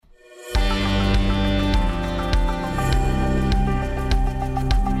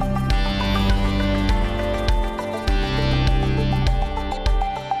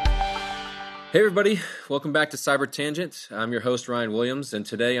Hey everybody, welcome back to CyberTangent. I'm your host, Ryan Williams, and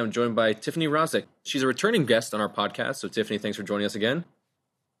today I'm joined by Tiffany Rosik. She's a returning guest on our podcast, so Tiffany, thanks for joining us again.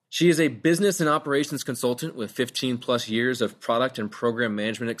 She is a business and operations consultant with 15 plus years of product and program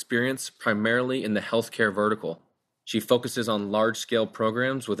management experience, primarily in the healthcare vertical. She focuses on large-scale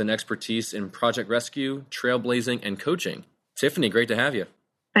programs with an expertise in project rescue, trailblazing, and coaching. Tiffany, great to have you.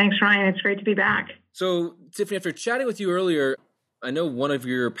 Thanks, Ryan. It's great to be back. So, Tiffany, after chatting with you earlier, I know one of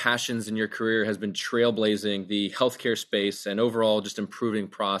your passions in your career has been trailblazing the healthcare space and overall just improving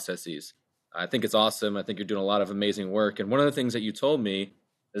processes. I think it's awesome. I think you're doing a lot of amazing work. And one of the things that you told me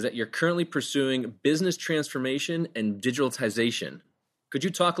is that you're currently pursuing business transformation and digitalization. Could you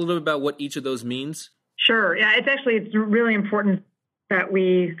talk a little bit about what each of those means? Sure. Yeah, it's really important that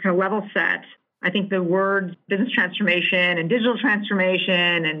we kind of level set. I think the words business transformation and digital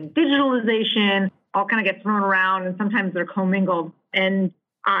transformation and digitalization all kind of get thrown around, and sometimes they're commingled. And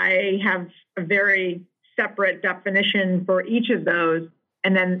I have a very separate definition for each of those.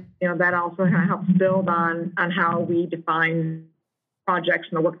 And then, that also kind of helps build on how we define projects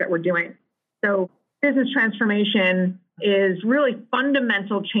and the work that we're doing. So business transformation is really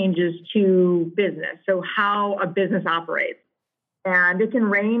fundamental changes to business. So how a business operates. And it can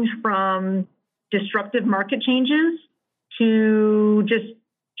range from disruptive market changes to just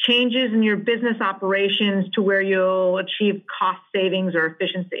changes in your business operations to where you'll achieve cost savings or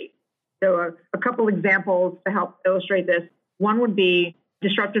efficiency. So a couple examples to help illustrate this. One would be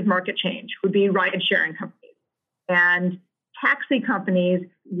disruptive market change, would be ride-sharing companies. And taxi companies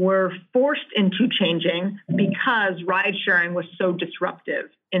were forced into changing because ride-sharing was so disruptive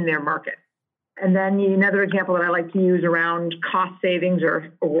in their market. And then another example that I like to use around cost savings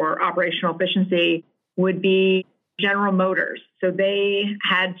or operational efficiency would be General Motors. So they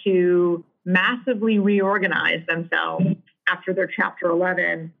had to massively reorganize themselves after their Chapter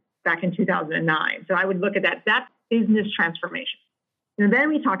 11 back in 2009. So I would look at that. That's business transformation. And then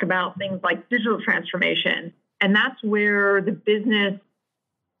we talk about things like digital transformation. And that's where the business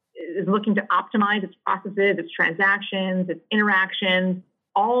is looking to optimize its processes, its transactions, its interactions,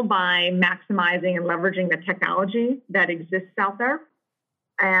 all by maximizing and leveraging the technology that exists out there.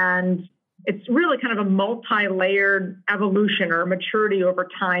 And it's really kind of a multi-layered evolution or maturity over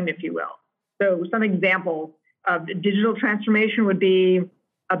time, if you will. So some examples of digital transformation would be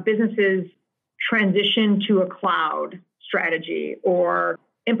a business's transition to a cloud strategy or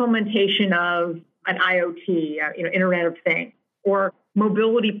implementation of an IoT, Internet of Things, or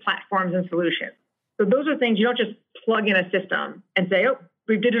mobility platforms and solutions. So those are things you don't just plug in a system and say, oh,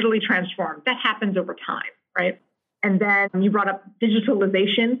 we've digitally transformed. That happens over time, right? And then you brought up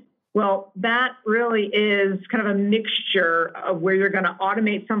digitalization. Well, that really is kind of a mixture of where you're going to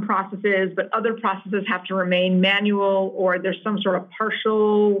automate some processes, but other processes have to remain manual, or there's some sort of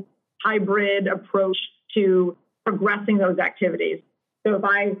partial hybrid approach to progressing those activities. So if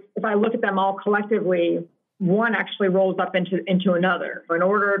I look at them all collectively, one actually rolls up into another. In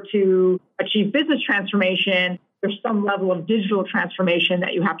order to achieve business transformation, there's some level of digital transformation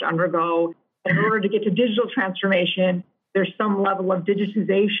that you have to undergo. In order to get to digital transformation, there's some level of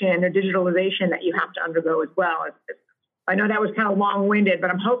digitization or digitalization that you have to undergo as well. I know that was kind of long-winded, but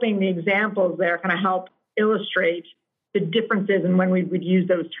I'm hoping the examples there kind of help illustrate the differences in when we would use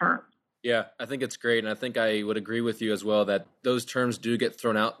those terms. Yeah, I think it's great. And I think I would agree with you as well that those terms do get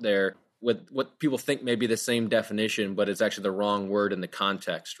thrown out there with what people think may be the same definition, but it's actually the wrong word in the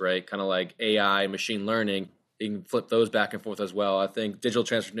context, right? Kind of like AI, machine learning. You can flip those back and forth as well. I think digital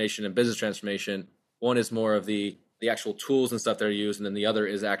transformation and business transformation, one is more of the actual tools and stuff they're used, and then the other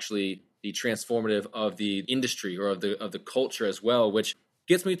is actually the transformative of the industry or of the culture as well, which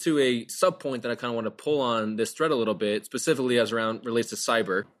gets me to a sub point that I kind of want to pull on this thread a little bit, specifically as relates to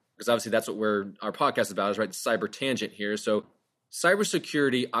cyber, because obviously that's what our podcast is about, is right, the CyberTangent here. So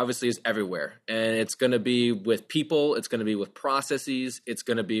cybersecurity obviously is everywhere, and it's going to be with people, it's going to be with processes, it's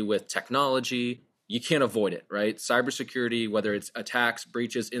going to be with technology. You can't avoid it, right? Cybersecurity, whether it's attacks,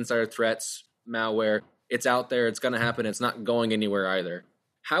 breaches, insider threats, malware, it's out there, it's going to happen, it's not going anywhere either.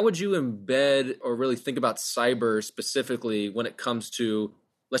 How would you embed or really think about cyber specifically when it comes to,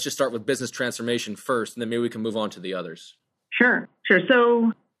 let's just start with business transformation first, and then maybe we can move on to the others? Sure.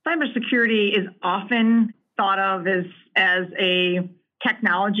 So cybersecurity is often thought of as a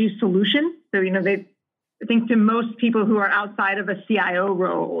technology solution. So, I think to most people who are outside of a CIO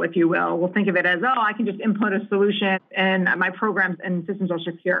role, if you will think of it as, I can just input a solution and my programs and systems are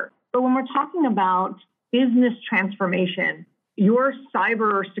secure. But when we're talking about business transformation, your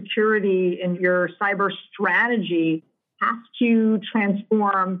cyber security and your cyber strategy has to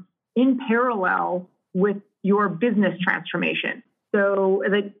transform in parallel with your business transformation. So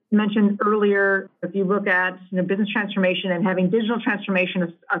as I mentioned earlier, if you look at business transformation and having digital transformation as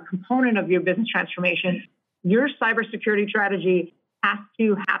a component of your business transformation, your cybersecurity strategy has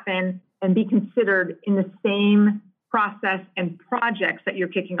to happen and be considered in the same process and projects that you're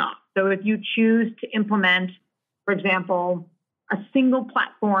kicking off. So if you choose to implement, for example, a single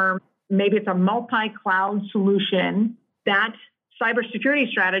platform, maybe it's a multi-cloud solution, that cybersecurity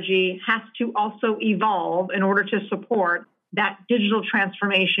strategy has to also evolve in order to support that digital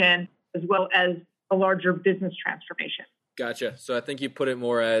transformation as well as a larger business transformation. Gotcha. So I think you put it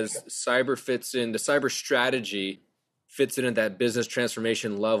more as cyber fits in, the cyber strategy fits in at that business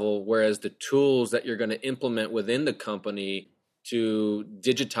transformation level, whereas the tools that you're going to implement within the company to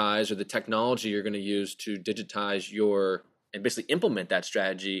digitize, or the technology you're going to use to digitize and basically implement that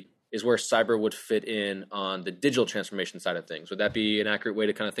strategy, is where cyber would fit in on the digital transformation side of things. Would that be an accurate way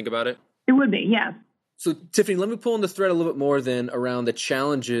to kind of think about it? It would be, yes. So Tiffany, let me pull on the thread a little bit more then around the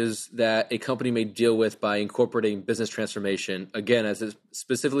challenges that a company may deal with by incorporating business transformation. Again, as it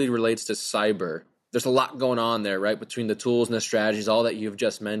specifically relates to cyber, there's a lot going on there, right? Between the tools and the strategies, all that you've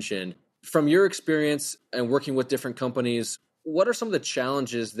just mentioned. From your experience and working with different companies, what are some of the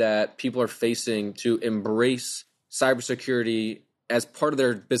challenges that people are facing to embrace cybersecurity as part of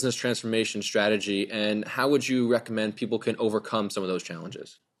their business transformation strategy? And how would you recommend people can overcome some of those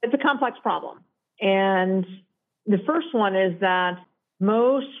challenges? It's a complex problem. And the first one is that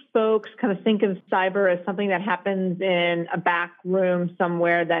most folks kind of think of cyber as something that happens in a back room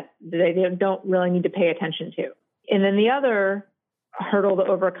somewhere that they don't really need to pay attention to. And then the other hurdle to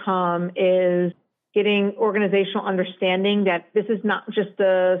overcome is getting organizational understanding that this is not just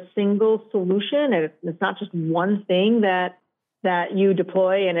a single solution, and it's not just one thing that you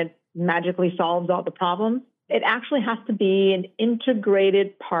deploy and it magically solves all the problems. It actually has to be an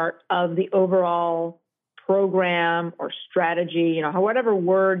integrated part of the overall program or strategy, whatever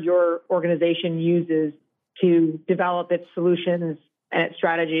word your organization uses to develop its solutions and its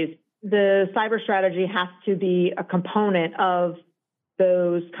strategies. The cyber strategy has to be a component of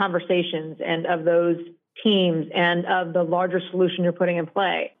those conversations and of those teams and of the larger solution you're putting in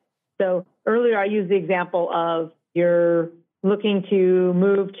play. So earlier I used the example of you're looking to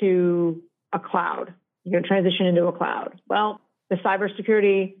move to a cloud. You're going to transition into a cloud. Well, the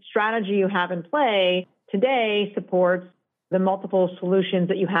cybersecurity strategy you have in play today supports the multiple solutions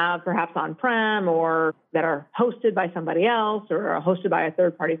that you have perhaps on-prem or that are hosted by somebody else or are hosted by a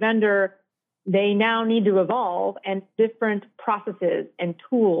third-party vendor. They now need to evolve, and different processes and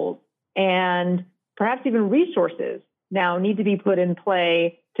tools and perhaps even resources now need to be put in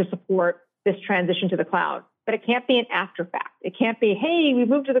play to support this transition to the cloud. But it can't be an after fact. It can't be, hey, we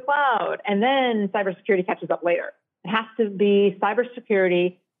moved to the cloud, and then cybersecurity catches up later. It has to be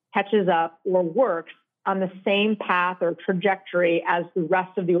cybersecurity catches up or works on the same path or trajectory as the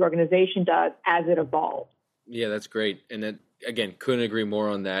rest of the organization does as it evolves. Yeah, that's great. And that, again, couldn't agree more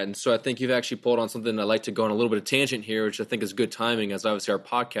on that. And so I think you've actually pulled on something I'd like to go on a little bit of tangent here, which I think is good timing, as obviously our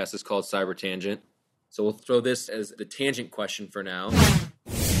podcast is called CyberTangent. So we'll throw this as the tangent question for now.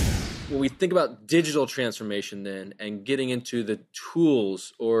 When we think about digital transformation then and getting into the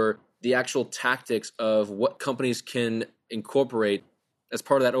tools or the actual tactics of what companies can incorporate as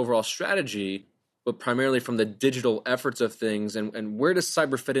part of that overall strategy, but primarily from the digital efforts of things, and where does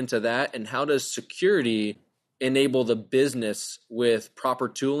cyber fit into that, and how does security enable the business with proper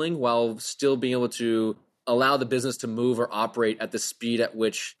tooling while still being able to allow the business to move or operate at the speed at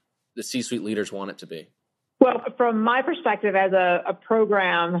which the C-suite leaders want it to be? Well, from my perspective as a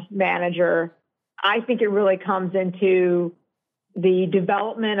program manager, I think it really comes into the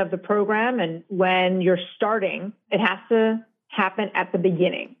development of the program. And when you're starting, it has to happen at the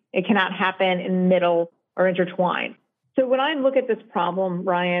beginning. It cannot happen in the middle or intertwine. So when I look at this problem,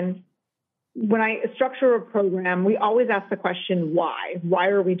 Ryan, when I structure a program, we always ask the question, why? Why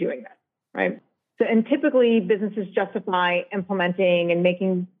are we doing this, right? So, and typically businesses justify implementing and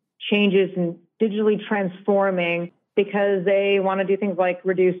making changes and digitally transforming because they want to do things like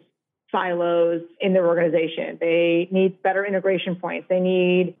reduce silos in their organization. They need better integration points. They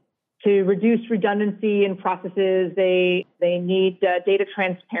need to reduce redundancy in processes. They need data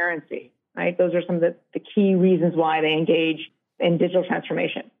transparency, right? Those are some of the key reasons why they engage in digital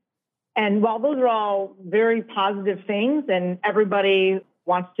transformation. And while those are all very positive things and everybody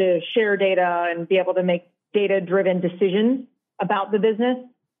wants to share data and be able to make data-driven decisions about the business,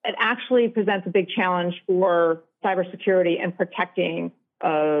 it actually presents a big challenge for cybersecurity and protecting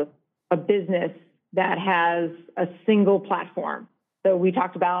a business that has a single platform. So we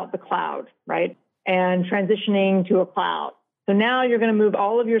talked about the cloud, right? And transitioning to a cloud. So now you're going to move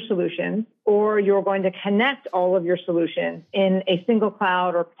all of your solutions, or you're going to connect all of your solutions in a single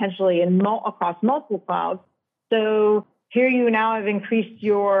cloud or potentially across multiple clouds. So here you now have increased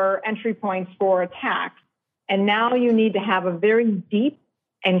your entry points for attacks. And now you need to have a very deep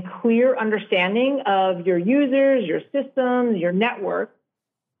and clear understanding of your users, your systems, your network.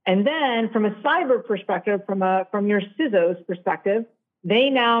 And then from a cyber perspective, from your CISO's perspective, they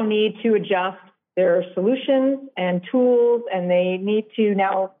now need to adjust their solutions and tools, and they need to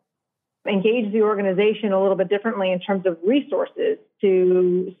now engage the organization a little bit differently in terms of resources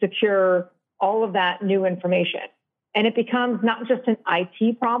to secure all of that new information. And it becomes not just an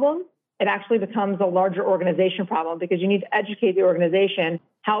IT problem, it actually becomes a larger organization problem, because you need to educate the organization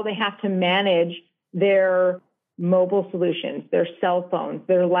how they have to manage their mobile solutions, their cell phones,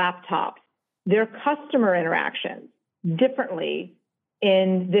 their laptops, their customer interactions differently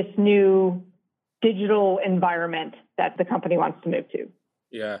in this new digital environment that the company wants to move to.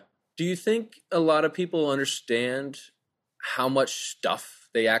 Yeah. Do you think a lot of people understand how much stuff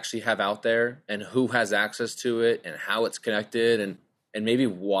they actually have out there and who has access to it and how it's connected and maybe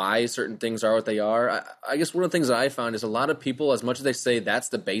why certain things are what they are? I guess one of the things that I found is a lot of people, as much as they say that's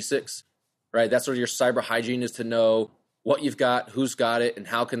the basics, right? That's what your cyber hygiene is, to know what you've got, who's got it, and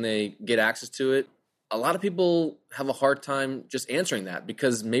how can they get access to it. A lot of people have a hard time just answering that,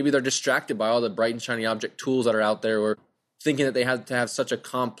 because maybe they're distracted by all the bright and shiny object tools that are out there, or thinking that they have to have such a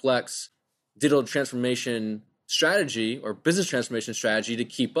complex digital transformation strategy or business transformation strategy to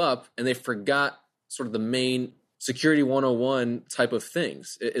keep up, and they forgot sort of the main security 101 type of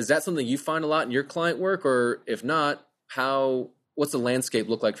things. Is that something you find a lot in your client work? Or if not, what's the landscape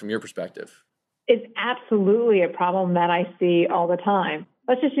look like from your perspective? It's absolutely a problem that I see all the time.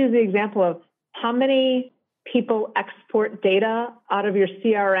 Let's just use the example of how many people export data out of your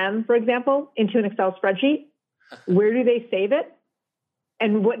CRM, for example, into an Excel spreadsheet. Where do they save it?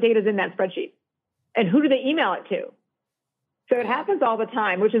 And what data is in that spreadsheet? And who do they email it to? So it happens all the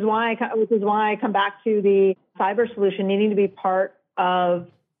time, which is why I come back to the cyber solution needing to be part of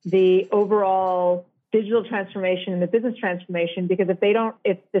the overall digital transformation and the business transformation. Because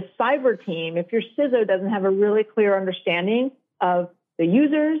if the cyber team, if your CISO doesn't have a really clear understanding of the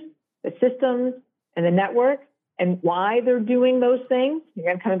users, the systems, and the network, and why they're doing those things,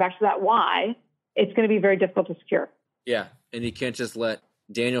 again, coming back to that why, it's going to be very difficult to secure. Yeah, and you can't just let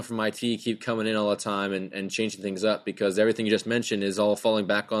Daniel from IT keep coming in all the time and changing things up, because everything you just mentioned is all falling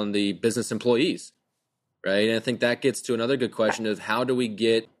back on the business employees, right? And I think that gets to another good question of how do we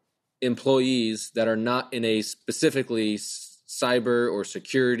get employees that are not in a specifically cyber or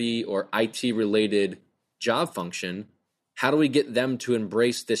security or IT related job function, how do we get them to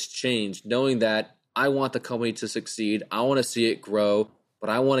embrace this change, knowing that I want the company to succeed, I want to see it grow, but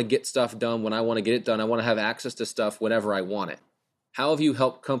I want to get stuff done when I want to get it done. I want to have access to stuff whenever I want it. How have you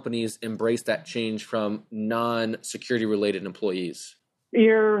helped companies embrace that change from non-security related employees?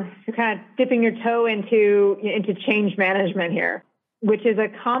 You're kind of dipping your toe into change management here, which is a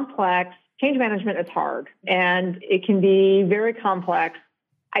complex. Change management is hard, and it can be very complex.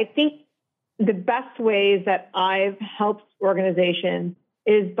 I think the best ways that I've helped organizations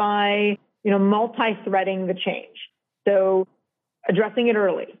is by, multi-threading the change. So addressing it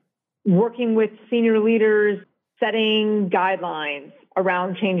early, working with senior leaders, setting guidelines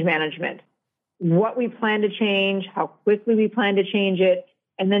around change management, what we plan to change, how quickly we plan to change it,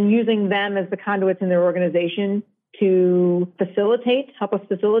 and then using them as the conduits in their organization to help us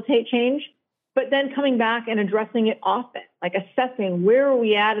facilitate change, but then coming back and addressing it often, like assessing where are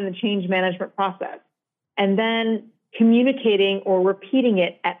we at in the change management process, and then communicating or repeating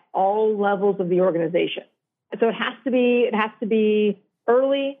it at all levels of the organization. So it has to be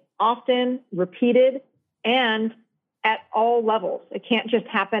early, often, repeated, and at all levels. It can't just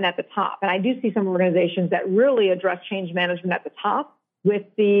happen at the top. And I do see some organizations that really address change management at the top with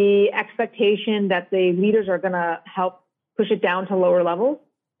the expectation that the leaders are going to help push it down to lower levels.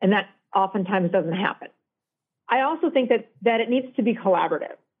 And that oftentimes doesn't happen. I also think that it needs to be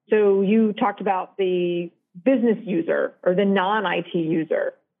collaborative. So you talked about the business user or the non-IT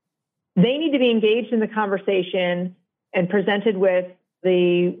user. They need to be engaged in the conversation and presented with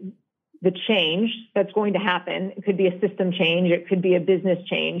the change that's going to happen. It could be a system change. It could be a business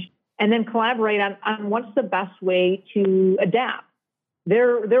change. And then collaborate on what's the best way to adapt.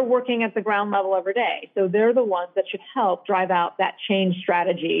 They're working at the ground level every day. So they're the ones that should help drive out that change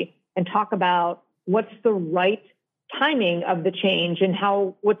strategy and talk about what's the right timing of the change and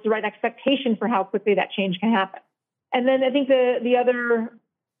what's the right expectation for how quickly that change can happen. And then I think the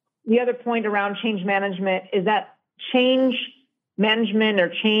other point around change management is that change management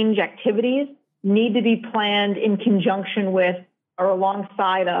or change activities need to be planned in conjunction with or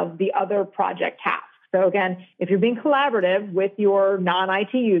alongside of the other project tasks. So again, if you're being collaborative with your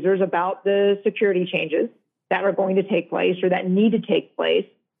non-IT users about the security changes that are going to take place or that need to take place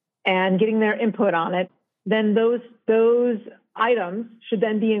and getting their input on it, then those items should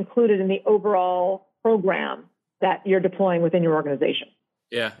then be included in the overall program that you're deploying within your organization.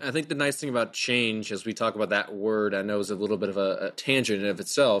 Yeah, I think the nice thing about change, as we talk about that word, I know is a little bit of a tangent in of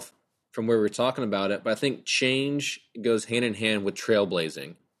itself from where we're talking about it, but I think change goes hand in hand with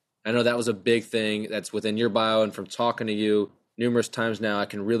trailblazing. I know that was a big thing that's within your bio, and from talking to you numerous times now, I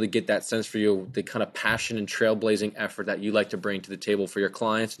can really get that sense for you, the kind of passion and trailblazing effort that you like to bring to the table for your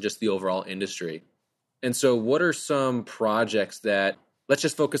clients and just the overall industry. And so what are some projects that, let's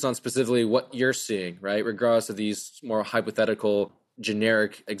just focus on specifically what you're seeing, right? Regardless of these more hypothetical,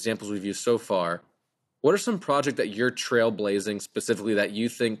 generic examples we've used so far. What are some projects that you're trailblazing specifically that you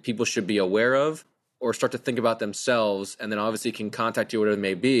think people should be aware of or start to think about themselves, and then obviously can contact you, whatever it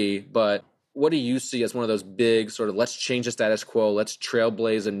may be, but what do you see as one of those big sort of let's change the status quo, let's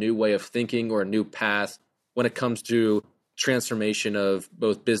trailblaze a new way of thinking or a new path when it comes to transformation of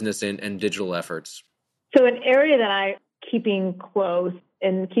both business and digital efforts? So an area that I'm keeping close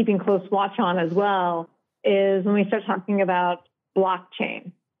watch on as well is when we start talking about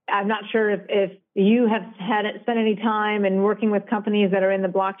blockchain. I'm not sure if you have spent any time in working with companies that are in the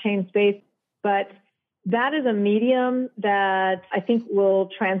blockchain space, but that is a medium that I think will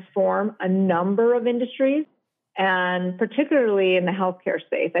transform a number of industries, and particularly in the healthcare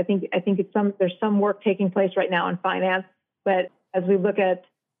space. I think there's some work taking place right now in finance, but as we look at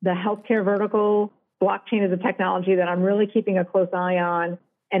the healthcare vertical, blockchain is a technology that I'm really keeping a close eye on.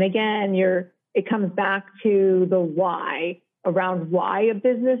 And again, it comes back to the why, around why a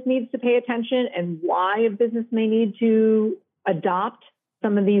business needs to pay attention and why a business may need to adopt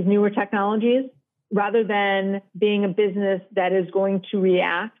some of these newer technologies, rather than being a business that is going to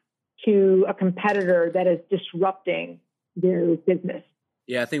react to a competitor that is disrupting their business.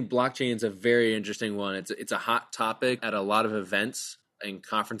 Yeah, I think blockchain is a very interesting one. It's a hot topic at a lot of events and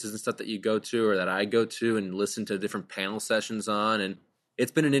conferences and stuff that you go to or that I go to and listen to different panel sessions on. And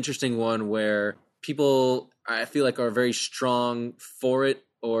it's been an interesting one where people, I feel like, are very strong for it,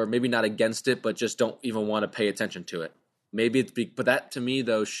 or maybe not against it, but just don't even want to pay attention to it. But that to me,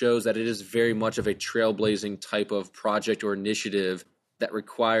 though, shows that it is very much of a trailblazing type of project or initiative that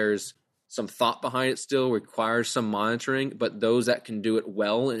requires some thought behind it still, requires some monitoring, but those that can do it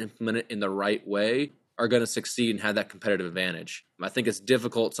well and implement it in the right way are going to succeed and have that competitive advantage. I think it's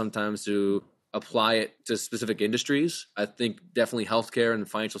difficult sometimes to apply it to specific industries. I think definitely healthcare and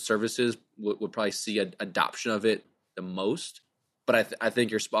financial services would probably see adoption of it the most, but I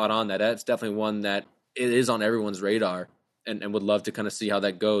think you're spot on that that's definitely one that it is on everyone's radar. And would love to kind of see how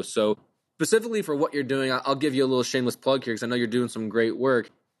that goes. So specifically for what you're doing, I'll give you a little shameless plug here because I know you're doing some great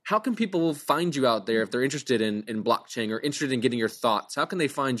work. How can people find you out there if they're interested in blockchain or interested in getting your thoughts? How can they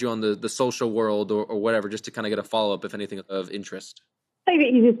find you on the social world or whatever, just to kind of get a follow-up if anything of interest? I think the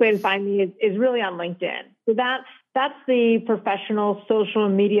easiest way to find me is really on LinkedIn. So that's the professional social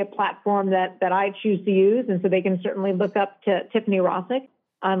media platform that I choose to use. And so they can certainly look up to Tiffany Rosik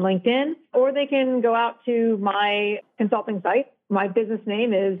on LinkedIn, or they can go out to my consulting site. My business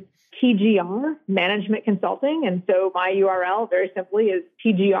name is TGR Management Consulting. And so my URL very simply is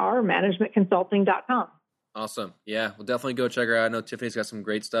tgrmanagementconsulting.com. Awesome. Yeah, we'll definitely go check her out. I know Tiffany's got some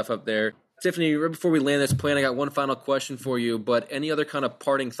great stuff up there. Tiffany, right before we land this plane, I got one final question for you, but any other kind of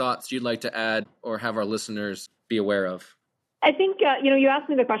parting thoughts you'd like to add or have our listeners be aware of? I think, you asked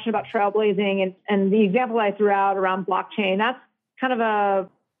me the question about trailblazing and the example I threw out around blockchain. That's kind of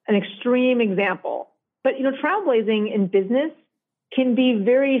an extreme example. But, trailblazing in business can be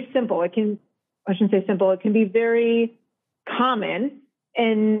very simple. I shouldn't say simple. It can be very common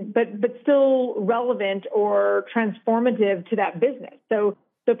but still relevant or transformative to that business. So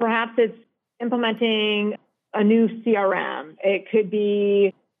perhaps it's implementing a new CRM. It could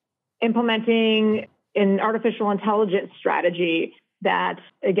be implementing an artificial intelligence strategy that,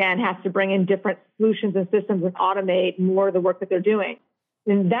 again, has to bring in different solutions and systems and automate more of the work that they're doing.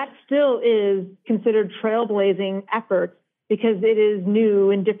 And that still is considered trailblazing efforts because it is new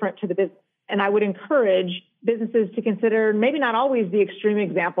and different to the business. And I would encourage businesses to consider maybe not always the extreme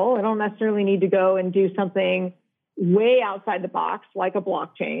example. I don't necessarily need to go and do something way outside the box like a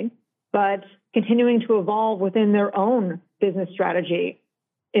blockchain, but continuing to evolve within their own business strategy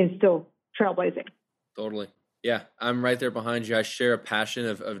is still trailblazing. Totally. Yeah, I'm right there behind you. I share a passion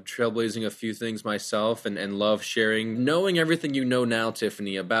of trailblazing a few things myself and love sharing, knowing everything you know now,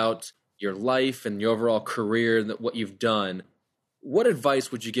 Tiffany, about your life and your overall career and what you've done. What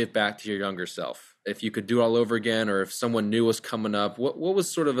advice would you give back to your younger self? If you could do it all over again, or if someone new was coming up, what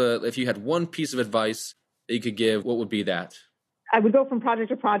was sort of if you had one piece of advice that you could give, what would be that? I would go from project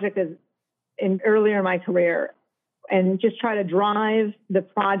to project earlier in my career and just try to drive the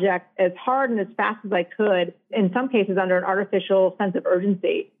project as hard and as fast as I could, in some cases under an artificial sense of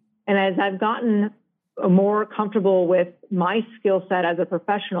urgency. And as I've gotten more comfortable with my skill set as a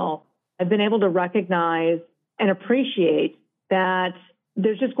professional, I've been able to recognize and appreciate that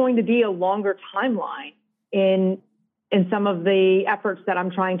there's just going to be a longer timeline in some of the efforts that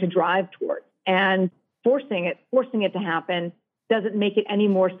I'm trying to drive towards. And forcing it to happen doesn't make it any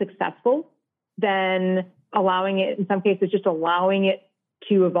more successful than allowing it, in some cases, just allowing it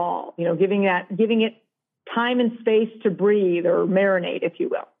to evolve, giving it time and space to breathe or marinate, if you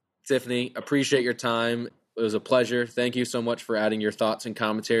will. Tiffany, appreciate your time. It was a pleasure. Thank you so much for adding your thoughts and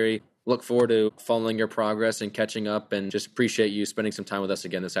commentary. Look forward to following your progress and catching up, and just appreciate you spending some time with us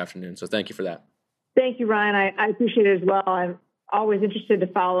again this afternoon. So thank you for that. Thank you, Ryan. I appreciate it as well. I'm always interested to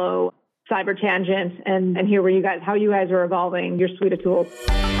follow CyberTangent and hear how you guys are evolving your suite of tools.